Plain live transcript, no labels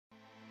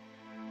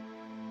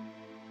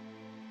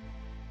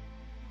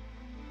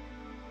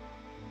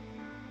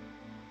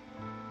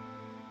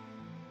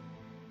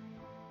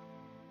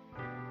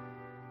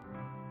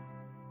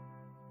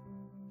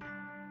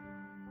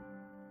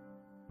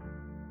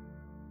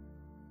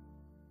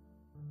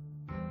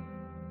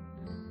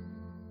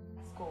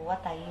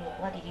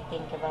What did you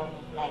think about me?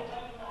 Like,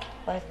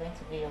 what is going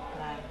to be your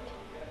plan?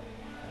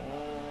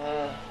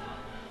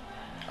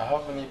 I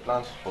have many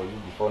plans for you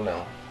before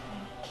now.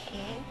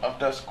 Okay.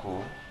 After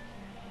school,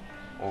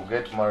 we'll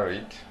get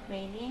married.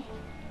 Really?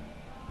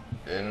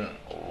 Then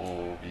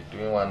we'll be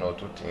doing one or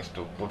two things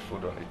to put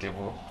food on the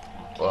table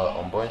for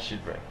our unborn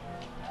children.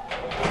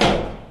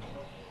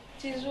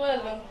 It is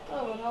well,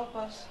 that will help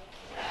us.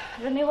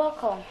 Rumi,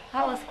 welcome.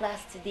 How was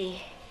class today?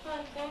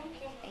 Fine, thank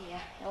you. Yeah,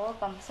 you're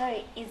welcome.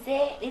 Sorry, did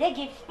they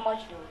give much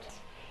load?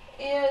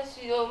 Yes,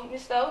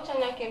 Mr.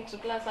 Uchanya came to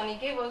class and he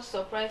gave us a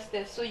surprise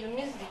test, so you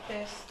missed the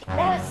test.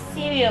 That's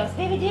serious.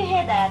 Baby, do you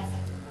hear that?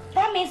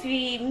 That means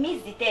we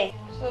missed the test.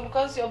 So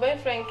because your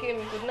boyfriend came,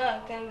 you could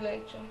not attend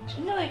lecture.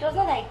 No, it was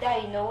not like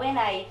that, When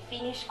I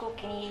finished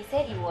cooking, he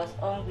said he was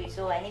hungry,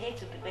 so I needed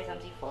to prepare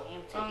something for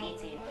him to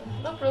eat.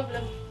 No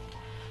problem.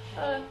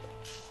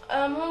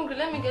 I'm hungry.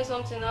 Let me get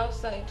something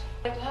outside.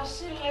 I'll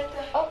see you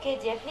later. Okay,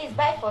 dear. Please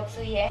buy for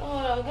 2, yeah? Oh,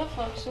 I'll get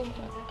for 2.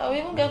 I'll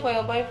even get for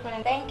your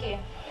boyfriend. Thank you.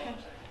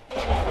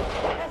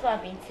 That's what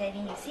I've been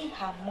telling you. See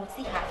her mood,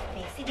 see her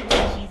face, see the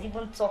way she's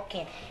even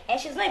talking. And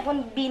she's not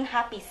even being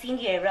happy seeing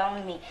you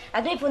around me.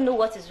 I don't even know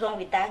what is wrong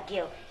with that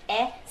girl.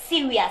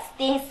 See, we are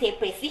staying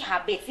separate. See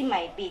her bed, see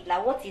my bed.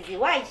 Now what is it?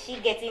 Why is she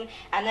getting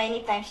annoyed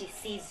anytime she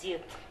sees you?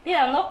 Babe,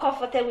 I'm not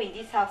comfortable in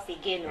this house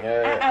again.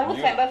 I want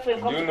my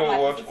boyfriend come to come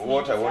and visit me.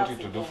 What I want you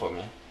to do for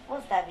me?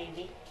 What's that,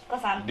 baby?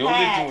 Because I'm the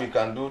tired. only thing we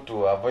can do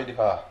to avoid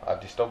her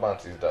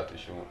disturbance is that you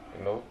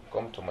should,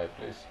 come to my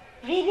place.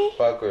 Really?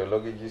 Pack your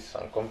luggages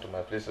and come to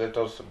my place. Let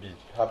us be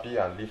happy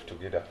and live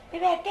together.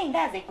 Baby, I think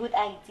that's a good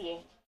idea.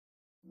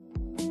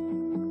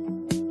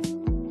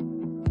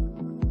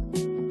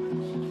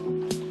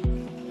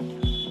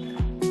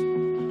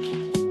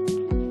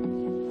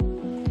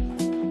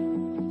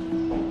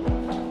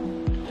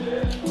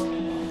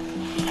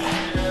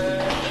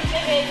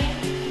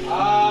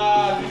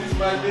 This is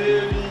my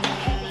baby.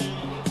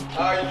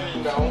 How are you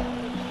doing now?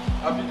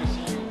 Happy to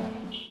see you.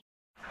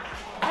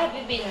 How have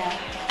you been now?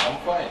 I'm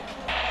fine.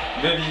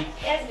 Baby.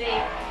 Yes,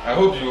 babe. I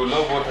hope you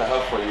love what I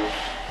have for you.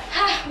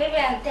 Baby,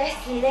 I'm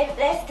thirsty.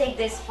 Let's take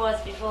this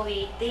first before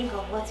we think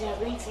of what we are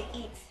going to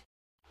eat.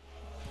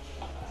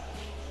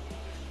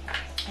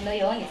 No,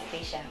 your own is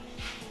special.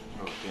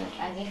 Okay.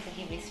 I'm going to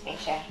give you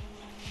special.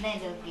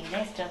 That's okay.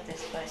 Let's drop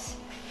this first.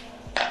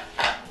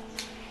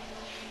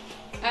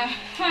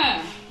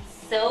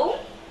 So,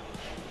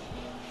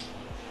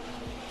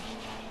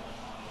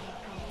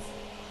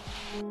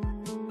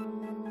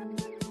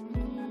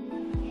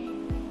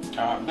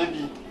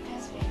 baby.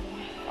 yes, baby.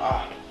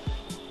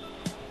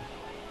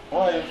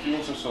 Why are you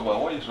feeling so sober?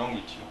 What is wrong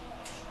with you?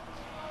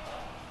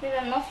 Baby,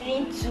 I'm not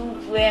feeling too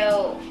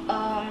well.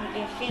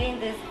 Been feeling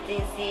this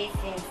disease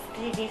since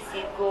 3 days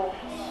ago.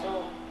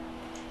 So,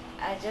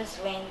 I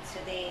just went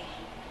to the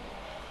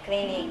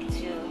clinic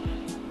to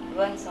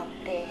run some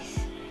tests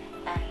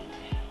and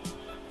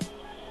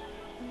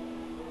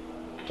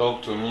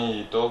Talk to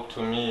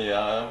me.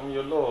 I'm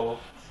your love.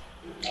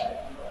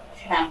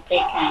 I'm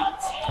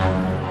pregnant.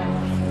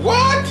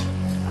 What?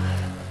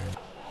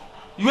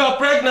 You are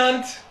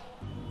pregnant?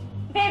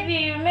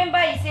 Baby, remember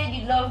you said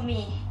you love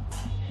me.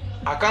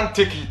 I can't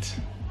take it.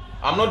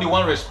 I'm not the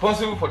one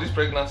responsible for this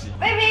pregnancy.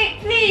 Baby,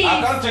 please.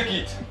 I can't take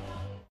it.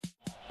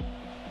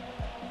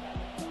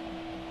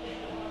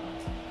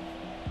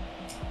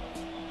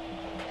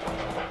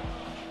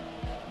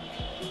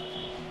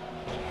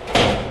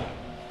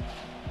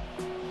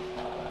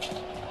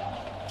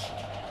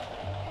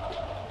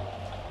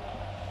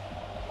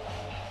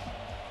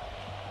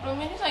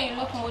 Rumi, this one you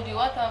look moody.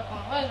 What happened?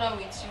 What is wrong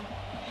with you?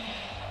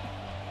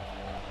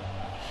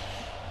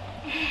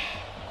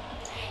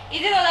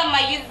 Is it not that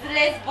my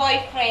useless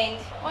boyfriend?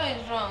 What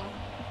is wrong?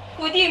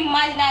 Could you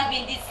imagine has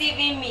been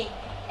deceiving me?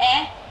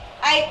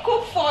 I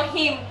cook for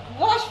him,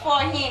 wash for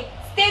him,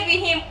 stayed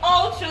with him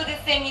all through the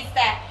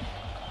semester.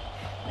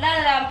 Now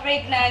that I'm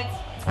pregnant,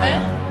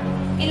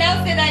 he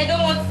now said that he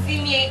don't want to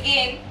see me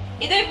again.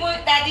 He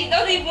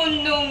doesn't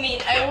even know me.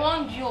 I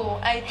warned you.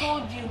 I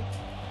told you.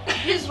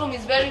 This room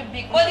is very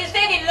big. But he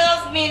said he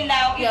loves me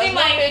now. You have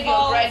not paid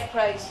your bride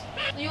price.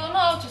 You will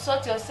know how to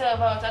sort yourself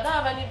out. I don't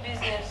have any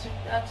business with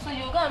that. So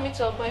you go and meet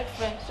your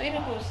boyfriend. So you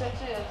people will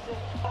settle yourself.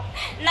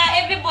 Now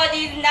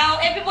everybody is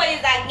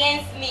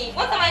against me.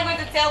 What am I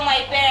going to tell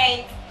my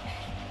parents?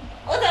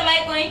 What am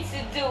I going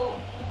to do?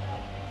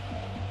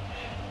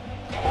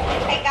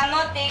 I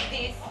cannot take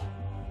this.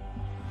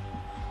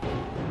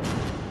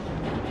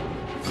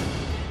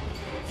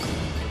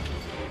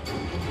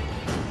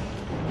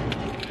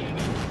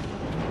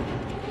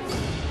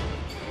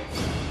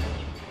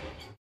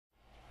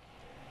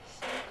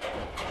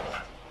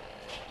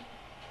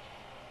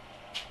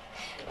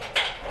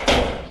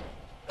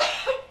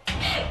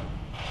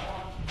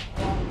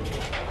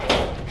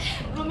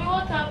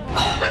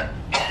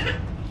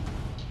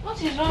 What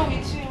is wrong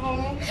with you,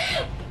 Rumi?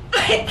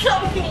 My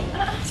tummy.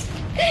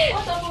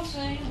 What happened to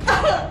you?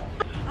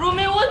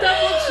 Rumi, what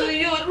happened to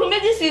you? Rumi,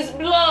 this is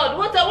blood.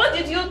 What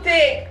did you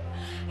take?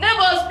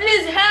 Neighbors,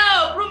 please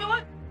help. Rumi,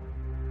 what?